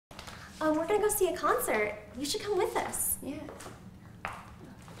We're gonna go see a concert. You should come with us. Yeah.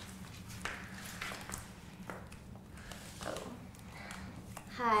 Oh.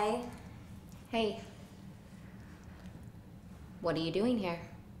 Hi. Hey. What are you doing here?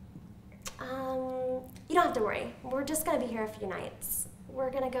 You don't have to worry. We're just gonna be here a few nights.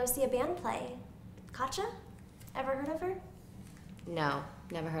 We're gonna go see a band play. Katja? Ever heard of her? No,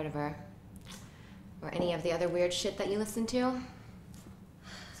 never heard of her. Or any of the other weird shit that you listen to.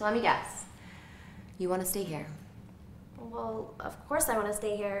 So let me guess. You want to stay here? Well, of course I want to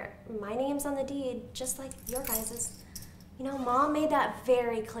stay here. My name's on the deed, just like your guys's. You know, Mom made that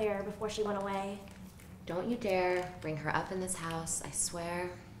very clear before she went away. Don't you dare bring her up in this house, I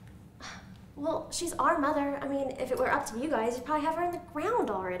swear. Well, she's our mother. I mean, if it were up to you guys, you'd probably have her in the ground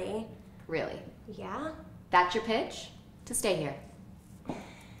already. Really? Yeah? That's your pitch? To stay here?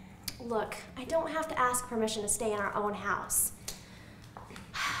 Look, I don't have to ask permission to stay in our own house.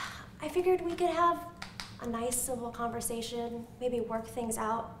 I figured we could have a nice civil conversation, maybe work things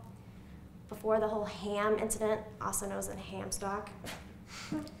out before the whole ham incident, also known as a Hamstock.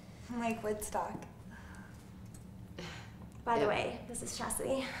 Like Woodstock. By the way, this is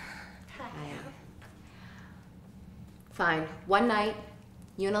Chastity. Hi. Fine. One night,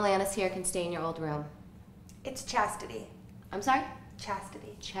 you and Alanis here can stay in your old room. It's Chastity. I'm sorry?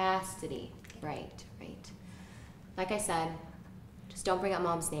 Chastity. Chastity. Right. Like I said, just don't bring up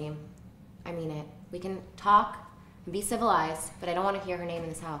Mom's name. I mean it. We can talk and be civilized, but I don't want to hear her name in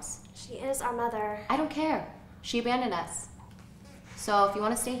this house. She is our mother. I don't care. She abandoned us. So if you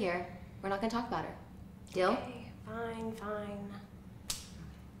want to stay here, we're not going to talk about her. Deal? Okay, fine.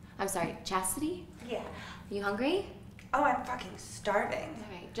 I'm sorry, Chastity? Yeah. Are you hungry? Oh, I'm fucking starving.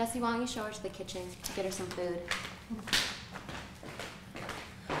 All right, Jesse, why don't you show her to the kitchen to get her some food?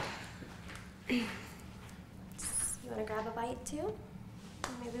 You want to grab a bite too?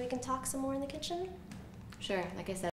 Maybe we can talk some more in the kitchen? Sure, like I said,